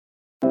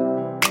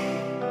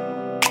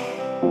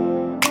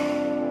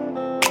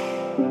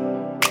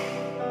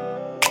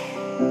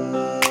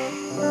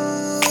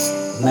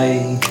नई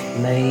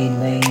नई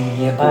नई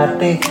ये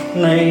बातें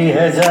नई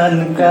है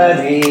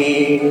जानकारी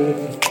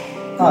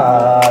आ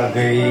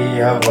गई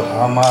अब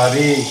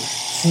हमारी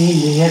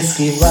सीनियर्स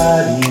की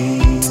बारी।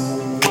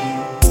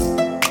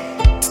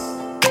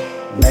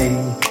 नई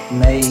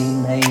नई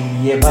नई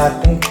ये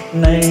बातें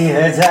नई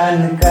है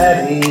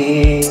जानकारी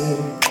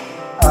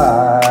आ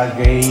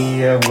गई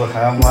अब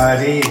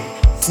हमारी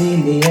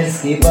सीनियर्स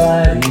की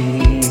बारी।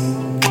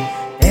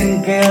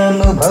 इनके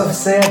अनुभव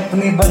से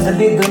अपनी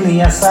बदली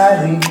दुनिया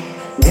सारी,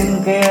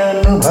 इनके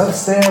अनुभव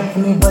से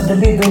अपनी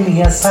बदली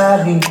दुनिया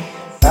सारी।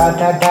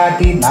 टाटा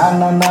टाटी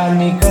नाना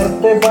नानी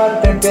करते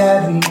बातें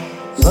प्यारी।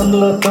 सुन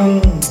लो तुम,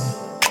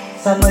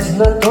 समझ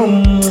लो तुम,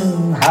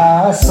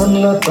 हाँ सुन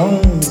लो तुम,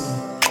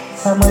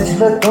 समझ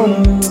लो तुम,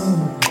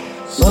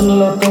 सुन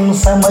लो तुम,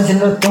 समझ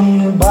लो तुम,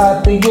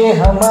 बात ये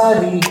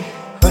हमारी।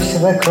 खुश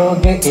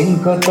रखोगे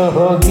इनको तो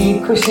होगी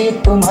खुशी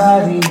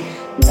तुम्हारी।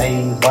 नई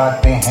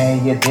बातें हैं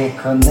ये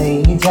देखो नई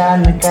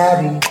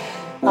जानकारी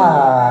आ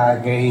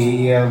गई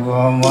अब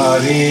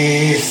हमारी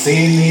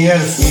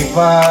सीनियर्स की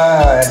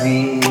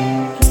बारी।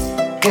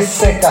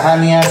 किस्से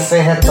कहानियां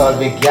सेहत और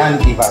विज्ञान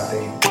की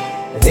बातें,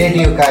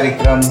 रेडियो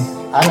कार्यक्रम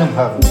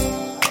अनुभव,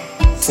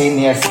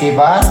 सीनियर्स की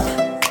बात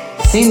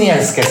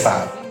सीनियर्स के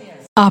साथ।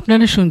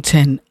 আপনারা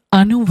শুনছেন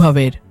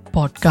অনুভবের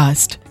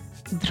পডকাস্ট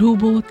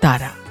ধ্রুব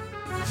তারা।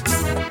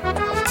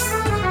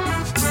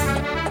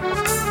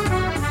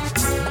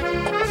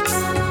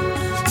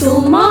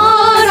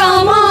 তোমার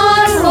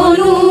আমার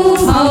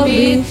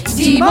অনুভবের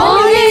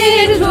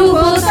জীবনের ধ্রুব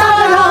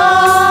তারা,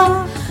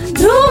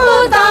 ধ্রুব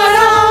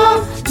তারা,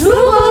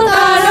 ধ্রুব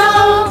তারা,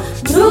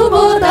 ধ্রুব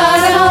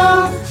তারা।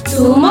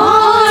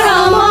 তোমার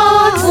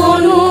আমার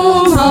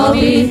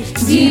অনুভবের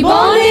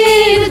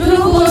জীবনের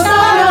ধ্রুব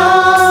তারা,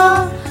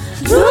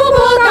 ধ্রুব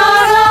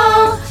তারা,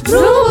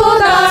 ধ্রুব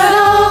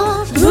তারা,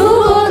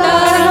 ধ্রুব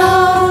তারা।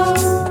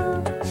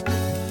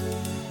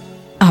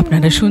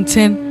 আপনারা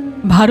শুনছেন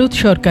ভারত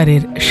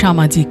সরকারের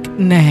সামাজিক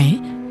ন্যায়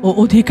ও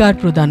অধিকার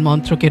প্রদান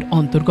মন্ত্রকের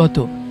অন্তর্গত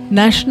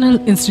national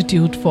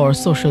institute for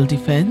social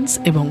defence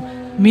এবং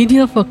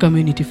মিডিয়া ফর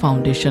কমিউনিটি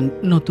ফাউন্ডেশন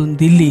নতুন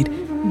দিল্লির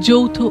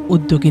যৌথ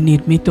উদ্যোগে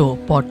নির্মিত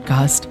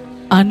পডকাস্ট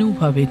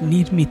অনুভবের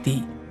নির্মিতি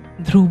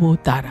ধ্রুব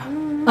তারা।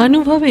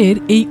 অনুভবের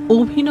এই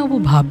অভিনব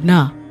ভাবনা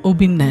ও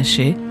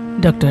বিন্যাসে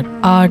ডক্টর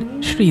আর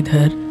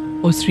শ্রীধর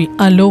ও শ্রী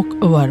আলোক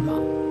ওয়ার্মা।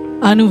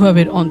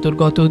 অনুভবের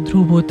অন্তর্গত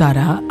ধ্রুব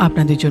তারা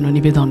আপনাদের জন্য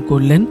নিবেদন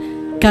করলেন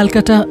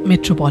Calcutta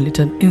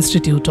metropolitan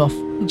institute of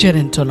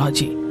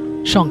gerontology,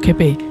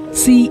 সংক্ষেপে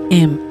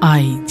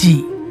CMIG।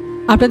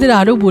 আপনাদের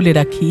আরও বলে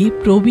রাখি,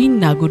 প্রবীণ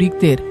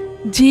নাগরিকদের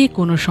যে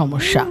কোনো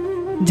সমস্যা,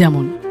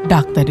 যেমন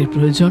ডাক্তারের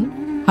প্রয়োজন,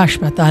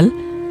 হাসপাতাল,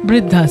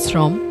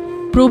 বৃদ্ধাশ্রম,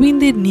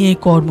 প্রবীণদের নিয়ে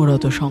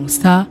কর্মরত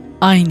সংস্থা,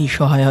 আইনি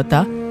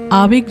সহায়তা,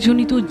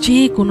 আবেগজনিত যে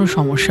কোনো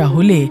সমস্যা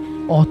হলে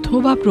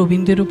অথবা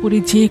প্রবীণদের উপরে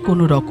যে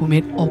কোনো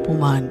রকমের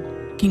অপমান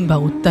কিংবা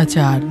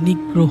অত্যাচার,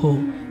 নিগ্রহ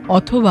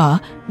অথবা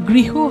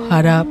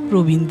গৃহহারা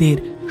প্রবীণদের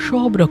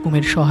সব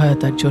রকমের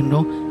সহায়তার জন্য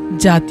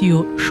জাতীয়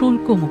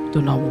শুল্কমুক্ত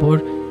নম্বর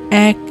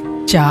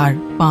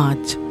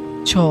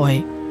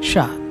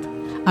 145667।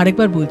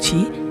 আরেকবার বলছি,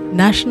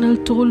 ন্যাশনাল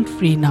টোল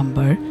ফ্রি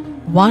নাম্বার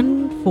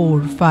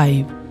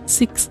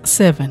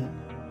 14567,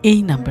 এই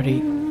নম্বরে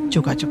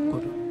যোগাযোগ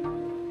করুন।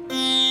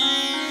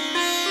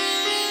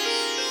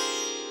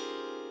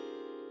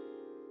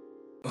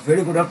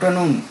 Very good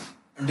afternoon,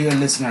 dear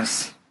listeners.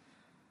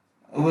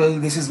 Well,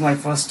 this is my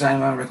first time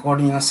I'm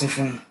recording a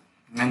session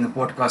in the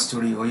podcast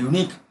studio, a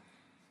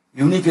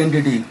unique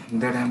entity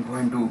that I'm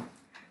going to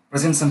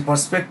present some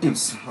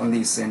perspectives on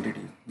this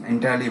entity,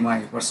 entirely my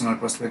personal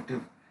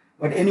perspective.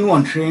 But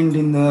anyone trained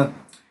in the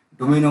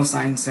domain of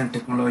science and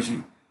technology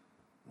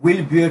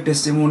will bear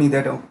testimony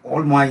that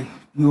all my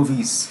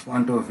POVs,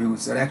 point of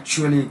views, are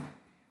actually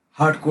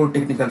hardcore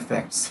technical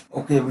facts.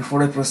 Okay, before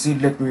I proceed,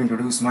 let me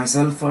introduce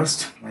myself first.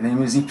 My name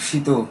is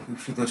Ipshito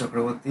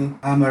Chakravarti.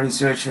 I'm a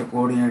research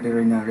coordinator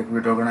in a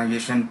regulatory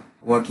organization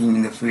working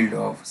in the field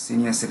of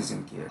senior citizen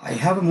care. I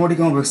have a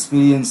modicum of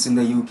experience in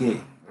the UK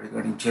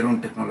regarding geron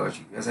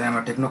technology, as I am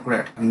a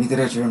technocrat. I'm neither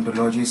a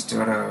gerontologist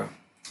or a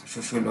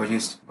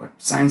sociologist, but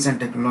science and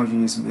technology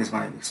is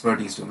my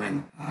expertise domain.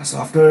 So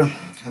after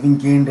having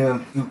gained a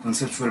few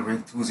conceptual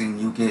breakthroughs in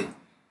UK,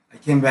 I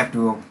came back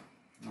to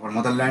our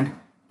motherland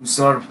to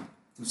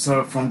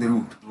serve from the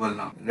root. Well,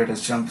 now let us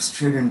jump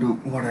straight into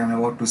what I am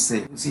about to say.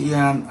 See,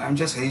 I'm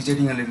just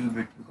hesitating a little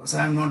bit because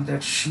I am not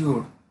that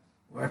sure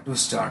where to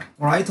start.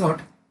 For I thought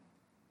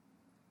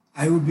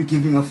I would be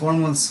giving a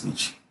formal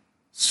speech,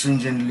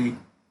 stringently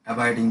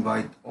abiding by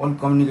all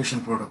communication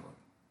protocol.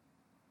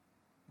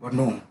 But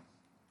no,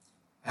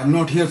 I'm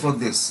not here for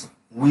this.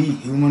 We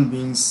human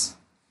beings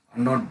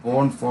are not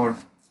born for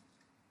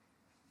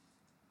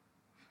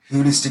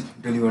heuristic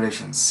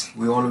deliberations.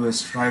 We always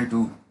try to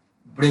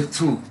break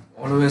through,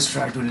 always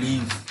try to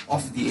leave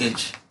off the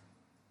edge.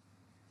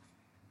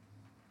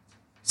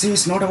 See,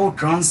 it's not about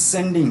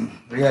transcending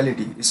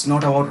reality. It's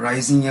not about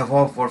rising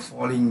above or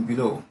falling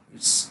below.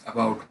 It's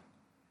about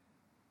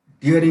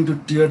daring to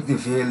tear the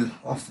veil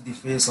off the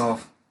face of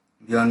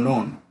the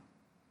unknown.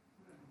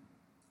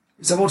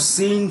 It's about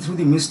seeing through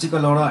the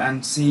mystical aura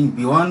and seeing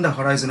beyond the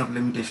horizon of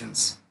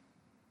limitations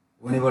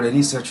whenever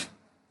any such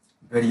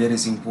barrier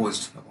is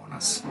imposed upon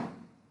us,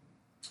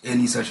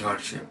 any such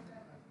hardship.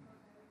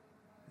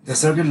 The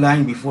circuit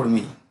lying before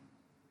me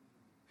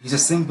is a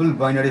simple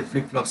binary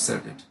flip-flop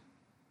circuit.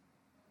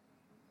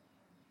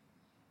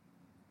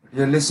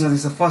 Dear listeners,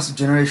 it's a first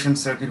generation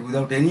circuit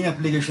without any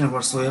application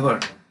whatsoever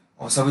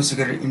of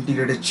sophisticated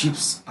integrated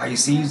chips,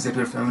 ICs that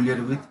we're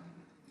familiar with,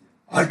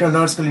 ultra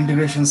large scale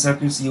integration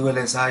circuits,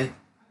 ULSI,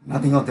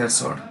 nothing of that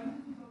sort.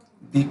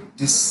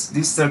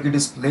 This circuit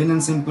is plain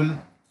and simple,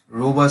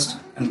 robust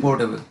and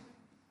portable.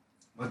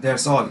 But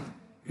that's all.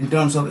 In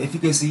terms of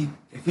efficacy,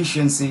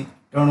 efficiency,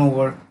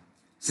 turnover,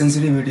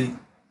 sensitivity,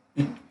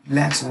 it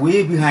lags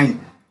way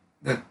behind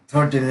the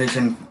third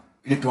generation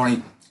electronic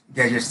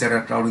gadgets that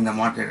are crowding the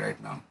market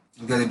right now.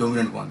 They are the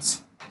dominant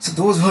ones. So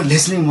those who are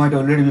listening might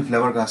already be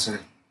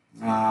flabbergasted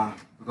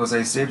because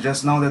I said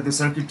just now that the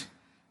circuit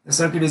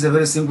is a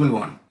very simple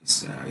one.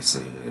 It's a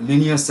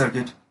linear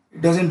circuit.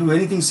 It doesn't do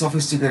anything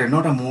sophisticated,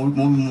 not a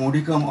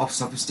modicum of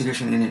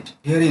sophistication in it.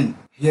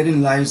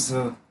 Herein lies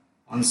the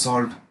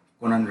unsolved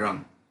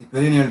conundrum, the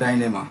perennial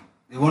dilemma,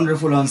 the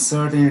wonderful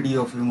uncertainty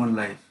of human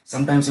life.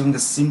 Sometimes even the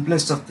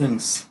simplest of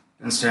things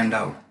can stand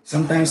out.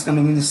 Sometimes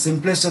even the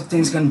simplest of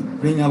things can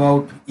bring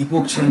about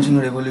epoch-changing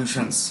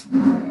revolutions.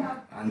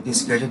 And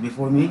this gadget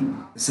before me,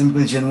 the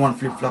simple Gen 1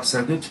 flip-flop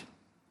circuit,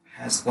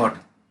 has got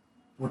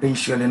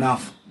potential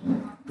enough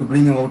to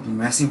bring about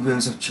massive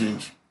waves of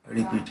change. I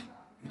repeat,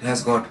 it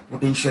has got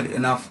potential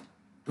enough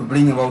to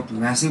bring about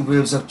massive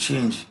waves of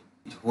change.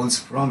 It holds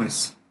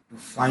promise to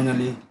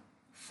finally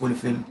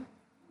fulfill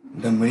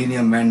the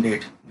Millennium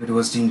Mandate that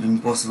was deemed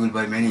impossible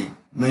by many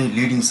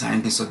leading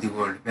scientists of the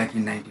world back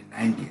in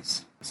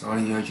 1990s.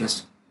 Sorry, you're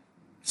just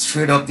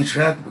straight off the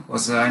track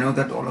because I know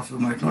that all of you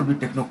might not be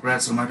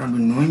technocrats or might not be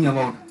knowing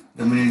about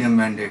the Millennium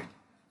Mandate.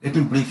 Let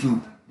me brief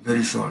you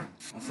very short.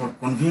 For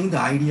conveying the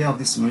idea of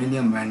this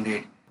Millennium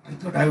Mandate, I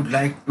thought I would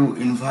like to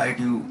invite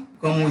you to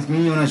come with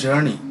me on a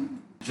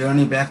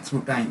journey back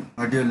through time.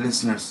 My dear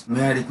listeners,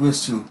 may I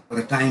request you for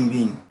the time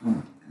being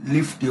to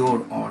lift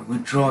your or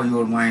withdraw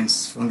your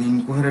minds from the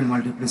incoherent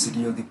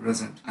multiplicity of the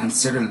present and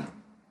settle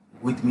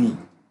with me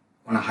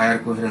on a higher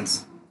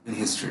coherence in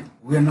history.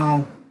 We are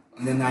now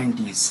in the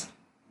 90s,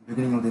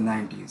 beginning of the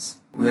 90s.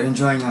 We are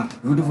enjoying a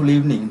beautiful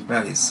evening in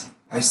Paris.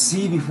 I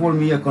see before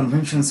me a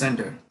convention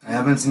center. I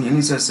haven't seen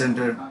any such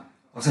center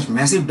of such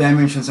massive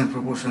dimensions and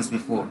proportions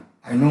before.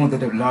 I know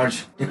that a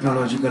large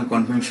technological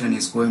convention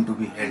is going to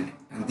be held,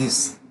 and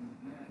this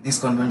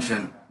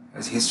convention,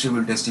 as history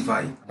will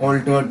testify,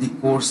 altered the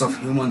course of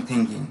human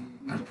thinking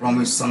and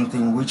promised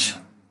something which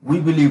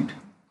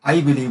I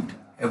believed,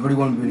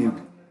 everyone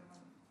believed,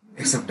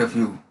 except a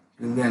few.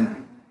 Till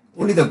then,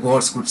 only the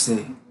gods could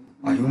say,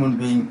 a human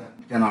being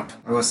cannot.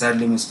 I was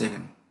sadly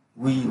mistaken.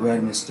 We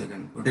were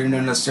mistaken. We didn't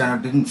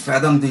understand, or didn't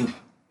fathom the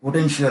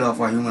potential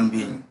of a human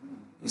being.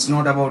 It's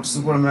not about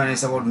Superman,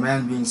 it's about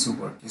man being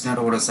super. It's not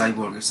about a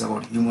cyborg, it's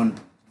about human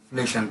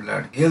flesh and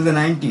blood. Hail the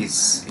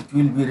 90s. It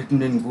will be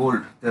written in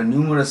gold. The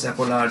numerous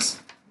accolades,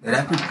 the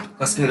rapid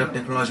cascade of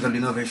technological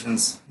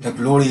innovations, the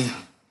glory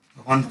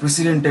of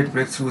unprecedented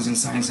breakthroughs in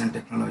science and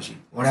technology.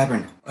 What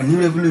happened? A new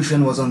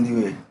revolution was on the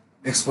way.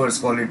 Experts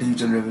call it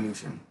digital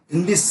revolution.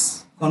 In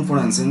this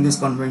conference, in this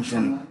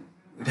convention,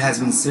 it has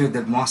been said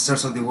that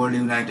masters of the world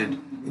united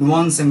in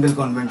one single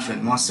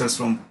convention, masters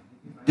from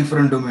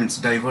different domains,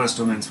 diverse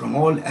domains, from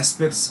all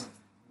aspects,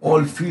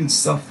 all fields,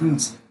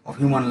 subfields of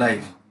human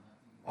life,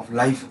 of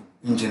life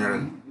in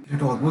general.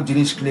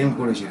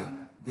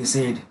 They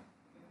said,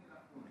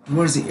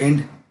 towards the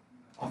end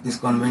of this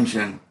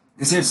convention,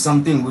 they said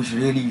something which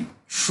really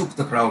shook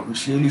the crowd,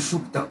 which really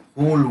shook the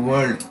whole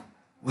world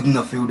within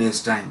a few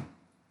days' time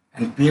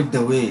and paved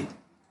the way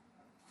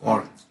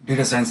for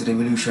data science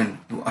revolution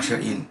to usher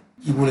in.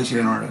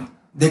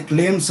 They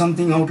claimed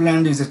something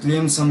outlandish, they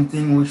claimed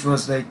something which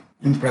was like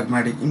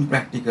impragmatic,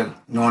 impractical,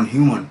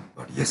 non-human,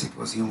 but yes, it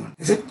was human.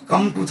 They said,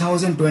 come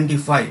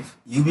 2025,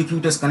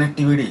 ubiquitous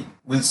connectivity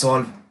will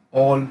solve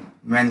all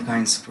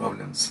mankind's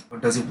problems.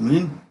 What does it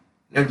mean?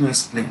 Let me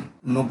explain.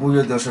 In the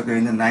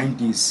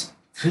 90s,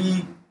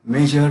 three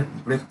major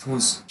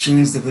breakthroughs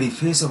changed the very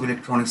face of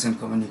electronics and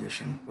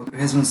communication. It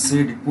has been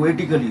said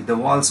poetically, the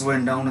walls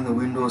went down and the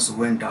windows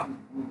went up.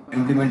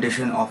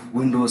 Implementation of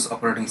Windows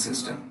operating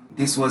system.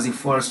 This was the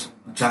first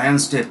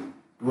giant step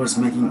towards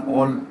making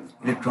all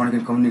electronic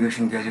and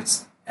communication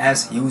gadgets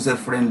as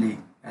user-friendly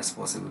as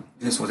possible.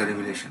 This was a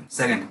revelation.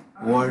 Second,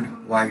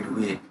 World Wide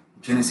Web.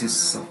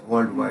 Genesis of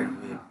World Wide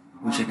Web,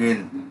 which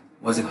again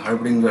was a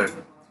harbinger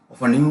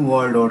of a new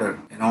world order,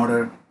 an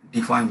order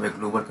defined by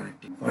global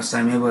connectivity. First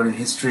time ever in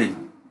history,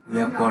 we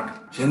have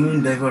got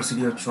genuine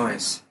diversity of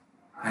choice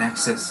and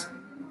access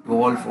to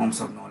all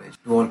forms of knowledge,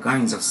 to all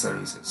kinds of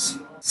services.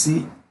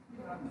 See,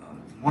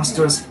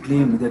 masters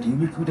claimed that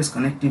ubiquitous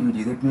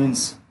connectivity, that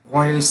means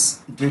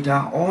voice,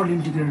 data, all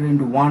integrated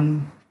into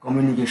one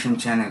communication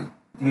channel,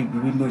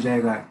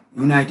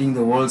 uniting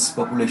the world's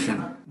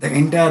population, the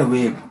entire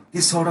web.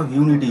 This sort of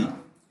unity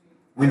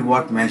will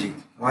work magic.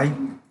 Why?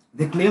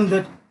 They claim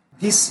that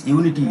This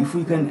unity, if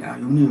we can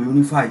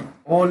unify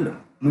all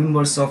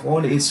members of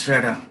all age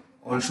strata,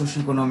 all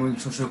socio-economic,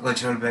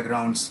 socio-cultural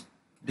backgrounds,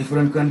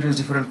 different countries,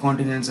 different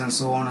continents, and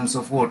so on and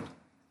so forth,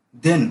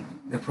 then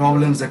the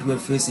problems that we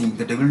are facing,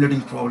 the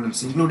debilitating problems,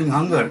 including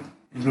hunger,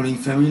 including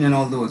famine and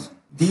all those,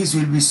 these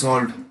will be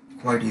solved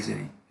quite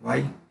easily. Why?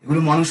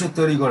 এগুলো মানুষের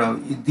তৈরি করা।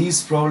 These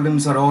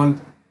problems are all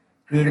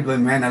created by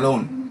man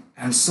alone.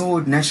 And so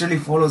it naturally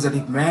follows that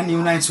if man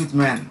unites with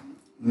man,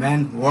 man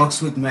works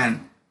with man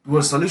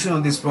towards solution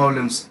of these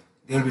problems,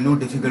 there will be no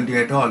difficulty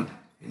at all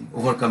in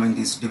overcoming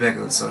these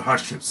debacles or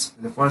hardships.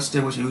 The first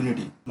step was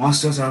unity.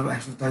 Masters are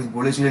actually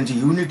বলেছিলেন যে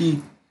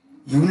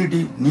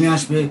unity নিয়ে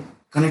আসবে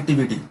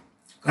connectivity.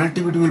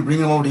 Connectivity will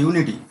bring about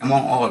unity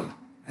among all.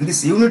 And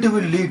this unity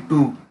will lead to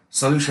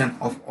solution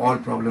of all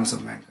problems of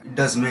mankind. It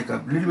does make a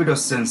little bit of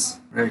sense,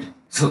 right?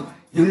 So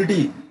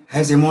unity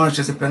has emerged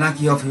as a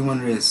panacea of human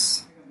race.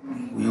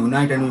 We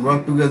unite and we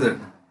work together.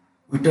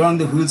 We turn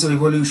the wheels of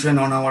evolution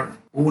on our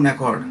own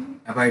accord,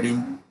 abiding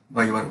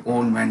by our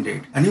own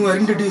mandate. A new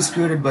identity is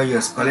created by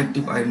us,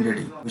 collective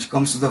identity, which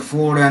comes to the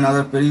fore and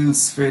other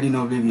perils fade in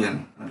oblivion.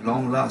 At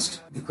long last,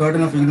 the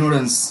curtain of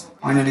ignorance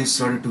finally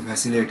started to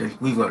vacillate and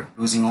quiver,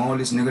 losing all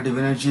its negative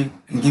energy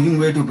and giving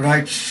way to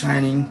bright,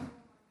 shining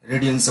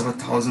radiance of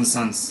 1,000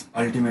 suns.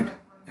 Ultimate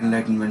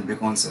enlightenment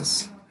beckons us.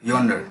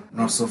 Yonder,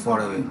 not so far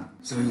away.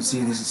 So you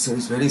see, this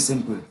is very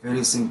simple,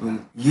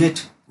 yet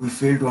we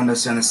fail to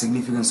understand the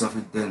significance of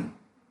it then.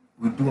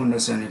 We do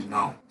understand it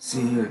now.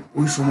 See here,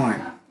 ওই সময়,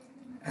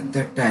 at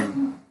that time,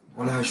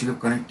 বলা হয়েছিল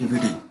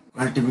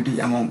connectivity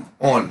among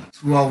all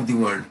throughout the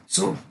world.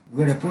 So we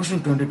are approaching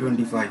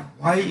 2025.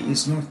 Why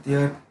is not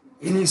there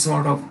any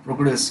sort of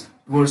progress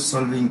towards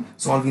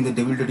solving the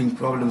debilitating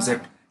problems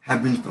that have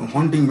been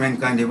haunting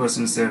mankind ever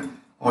since their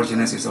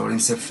origins or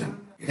inception?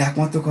 এটা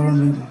একমাত্র কারণ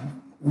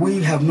we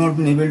have not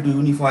been able to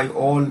unify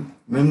all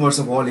members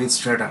of all age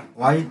strata.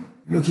 Why?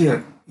 Look here,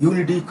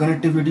 unity,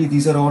 connectivity,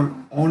 these are all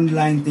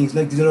online things,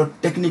 like these are all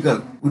technical.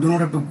 We do not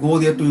have to go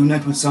there to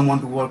unite with someone,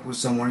 to work with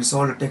someone. It's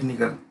all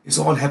technical. It's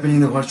all happening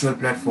in the virtual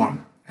platform.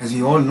 As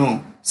we all know,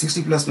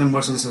 60 plus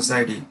members of the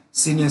society,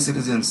 senior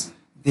citizens,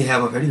 they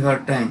have a very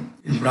hard time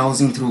in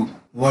browsing through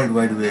World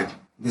Wide Web.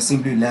 They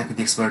simply lack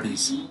the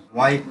expertise.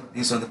 Why?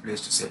 These are the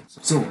place to say.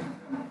 So,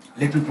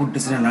 let me put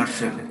this in a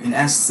nutshell, in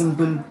as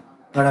simple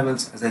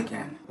parables as I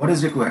can. What is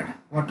required?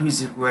 What is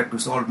required to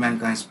solve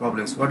mankind's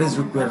problems? What is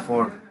required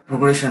for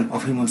progression of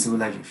human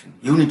civilization?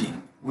 Unity.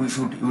 We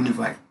should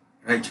unify,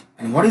 right?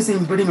 And what is the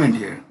impediment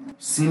here?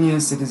 Senior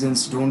citizens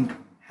don't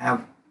have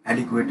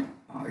adequate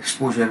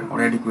exposure or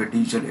adequate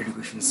digital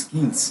education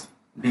skills,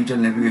 digital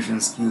navigation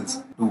skills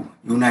to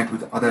unite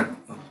with other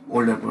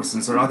older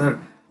persons or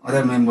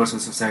other members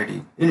of society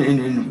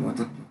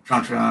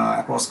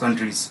across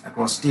countries,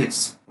 across states,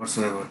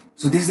 whatsoever.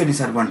 So this is the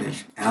disadvantage.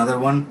 Another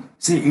one,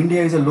 see,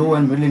 India is a low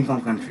and middle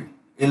income country.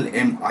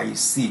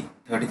 LMIC,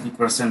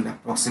 33%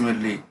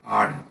 approximately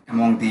are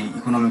among the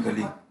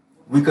economically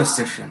weakest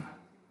section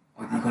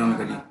or the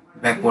economically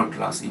backward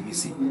class,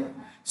 EBC.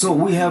 So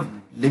we have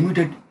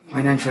limited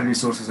financial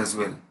resources as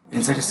well.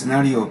 In such a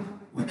scenario,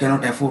 we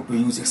cannot afford to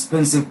use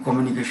expensive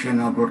communication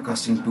or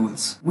broadcasting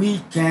tools. We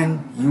can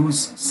use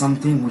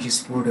something which is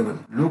portable,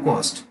 low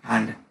cost,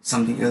 and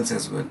something else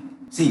as well.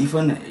 See, if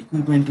an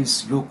equipment is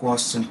low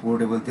cost and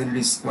portable, then it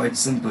is quite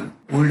simple.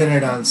 Older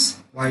adults,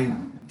 while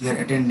they are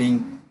attending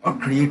or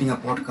creating a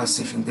podcast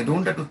session, they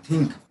don't have to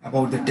think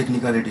about the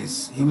technicalities.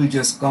 He will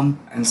just come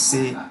and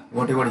say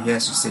whatever he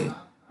has to say.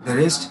 The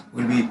rest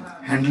will be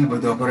handled by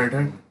the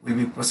operator, will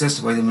be processed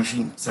by the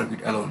machine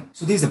circuit alone.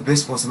 So this is the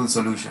best possible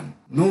solution.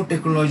 No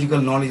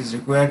technological knowledge is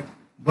required,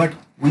 but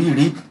we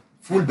reap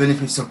full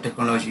benefits of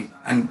technology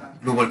and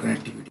global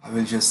connectivity. I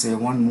will just say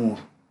one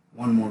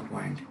more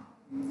point.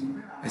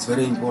 It's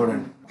very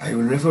important. I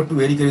will refer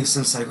to Erik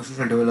Erikson's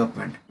psychosocial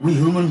development. We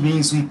human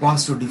beings, we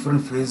pass through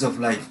different phases of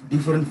life,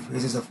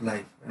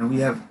 and we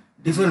have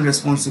different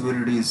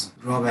responsibilities,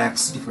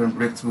 drawbacks, different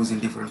breakthroughs in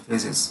different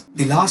phases.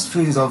 The last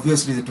phase is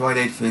obviously the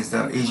twilight phase,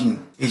 the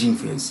aging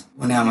phase,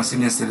 when I am a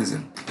senior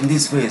citizen. In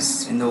this phase,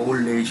 in the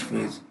old age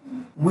phase,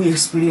 we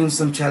experience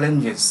some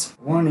challenges.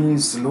 One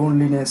is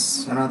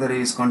loneliness, another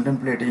is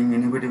contemplating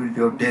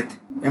inevitability of death,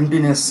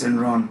 emptiness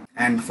syndrome,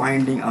 and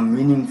finding a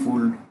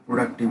meaningful,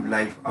 productive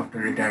life after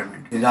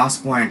retirement. The last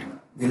point,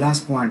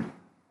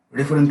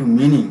 referring to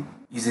meaning,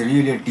 is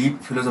really a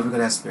deep philosophical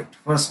aspect.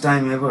 First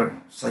time ever,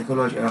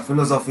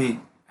 philosophy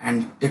and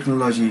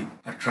technology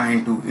are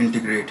trying to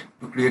integrate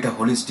to create a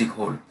holistic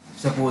whole.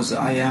 Suppose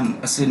I am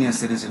a senior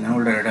citizen, an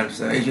older adult,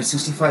 age of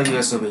 65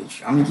 years of age.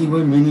 আমি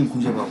কিভাবে meaning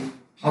খুঁজে পাবো?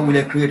 How will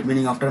I create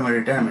meaning after my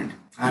retirement?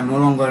 I am no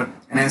longer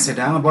an asset.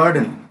 I am a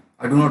burden.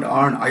 I do not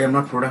earn. I am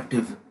not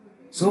productive.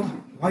 So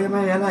why am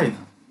I alive?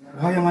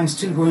 Why am I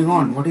still going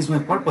on? What is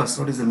my purpose?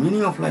 What is the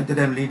meaning of life that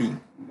I am leading?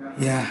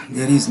 Yeah,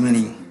 there is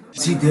meaning.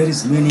 See, there is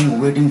meaning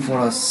waiting for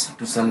us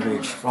to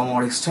salvage from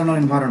our external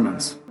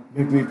environments.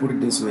 Let me put it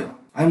this way.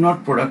 I am not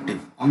productive.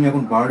 আমি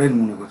এখন burden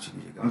মনে করছি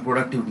নিজেকে। আমি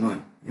productive নই।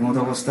 এই মতো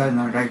অবস্থায়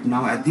right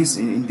now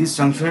in this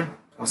juncture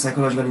of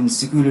psychological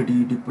insecurity,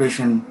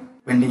 depression,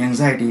 pending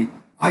anxiety,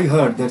 I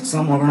heard that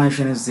some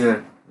organization is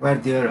there where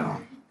they are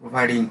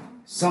providing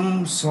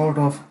some sort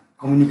of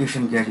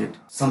communication gadget,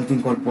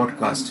 something called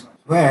podcast,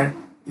 where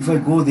if I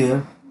go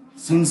there,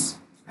 since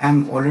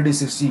I'm already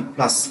 60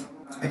 plus,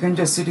 I can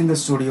just sit in the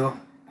studio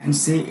and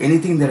say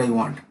anything that I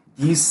want.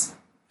 These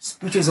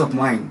speeches of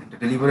mine, the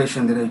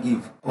deliberation that I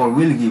give or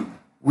will give,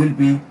 will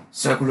be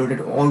circulated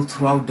all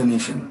throughout the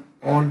nation.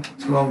 All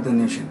throughout the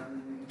nation.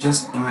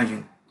 Just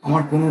imagine.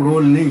 আমার কোনো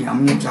role নেই,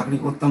 আমি চাকরি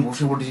করতাম,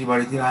 বসে পড়েছি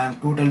বাড়িতে, I am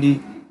totally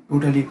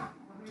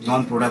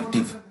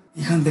non-productive.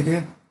 এখান থেকে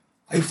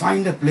I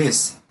find a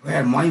place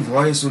where my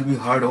voice will be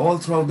heard all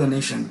throughout the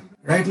nation.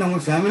 Right now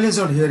my family is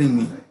not hearing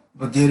me,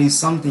 but there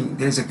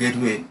is a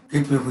gateway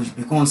which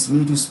becomes me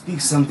to speak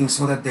something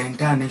so that the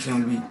entire nation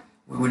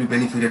will be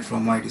benefited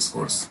from my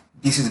discourse.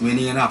 This is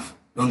meaning enough,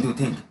 don't you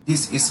think?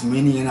 This is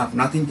meaning enough.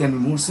 Nothing can be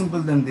more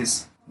simple than this.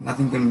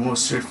 Nothing can be more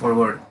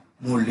straightforward,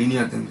 more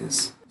linear than this.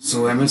 So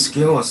amidst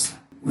chaos,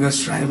 we are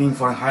striving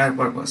for a higher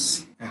purpose,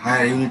 a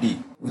higher unity,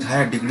 with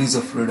higher degrees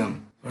of freedom.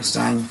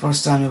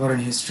 First time ever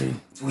in history,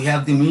 we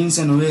have the means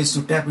and ways to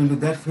tap into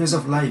that phase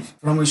of life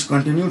from which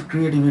continued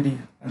creativity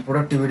and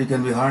productivity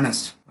can be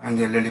harnessed, and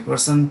the elderly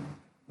person,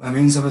 by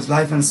means of his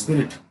life and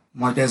spirit,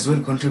 might as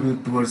well contribute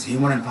towards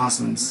human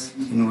advancements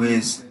in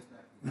ways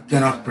we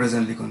cannot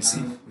presently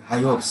conceive.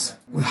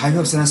 With high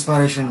hopes and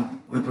aspiration,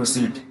 we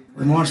proceed.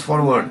 We march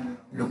forward,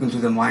 look into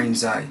the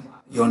mind's eye,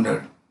 yonder,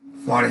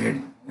 far ahead,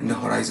 in the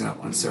horizon of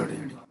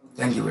uncertainty.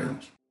 Thank you very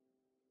much.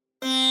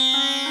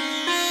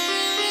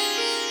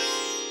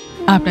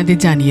 আপনাদের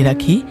জানিয়ে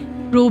রাখি,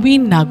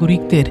 প্রবীণ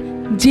নাগরিকদের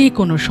যে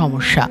কোনো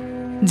সমস্যা,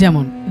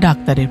 যেমন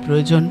ডাক্তারের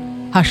প্রয়োজন,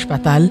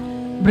 হাসপাতাল,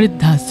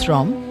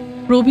 বৃদ্ধাশ্রম,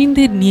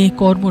 প্রবীণদের নিয়ে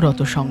কর্মরত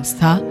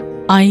সংস্থা,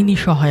 আইনি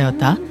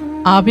সহায়তা,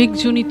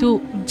 আবেগজনিত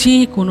যে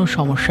কোনো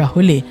সমস্যা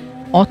হলে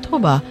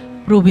অথবা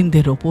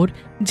প্রবীণদের ওপর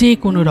যে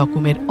কোনো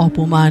রকমের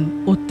অপমান,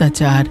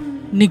 অত্যাচার,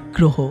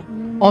 নিগ্রহ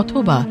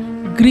অথবা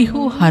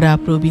গৃহহারা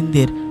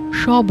প্রবীণদের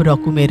সব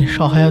রকমের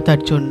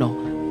সহায়তার জন্য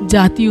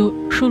জাতীয়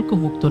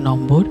শুল্কমুক্ত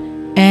নম্বর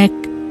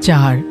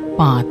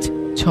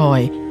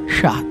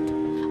 145667,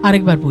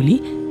 আরেকবার বলি,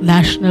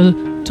 ন্যাশনাল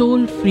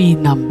টোল ফ্রি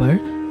নাম্বার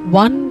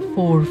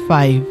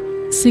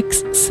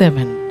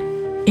 14567,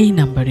 এই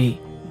নম্বরে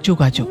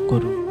যোগাযোগ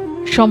করুন।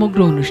 সমগ্র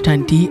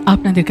অনুষ্ঠানটি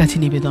আপনাদের কাছে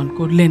নিবেদন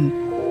করলেন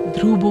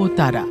ধ্রুব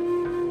তারা।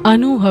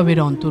 অনুভবের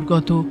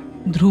অন্তর্গত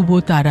ধ্রুব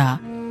তারা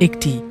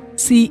একটি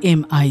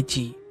CMIG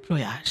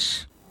প্রয়াস।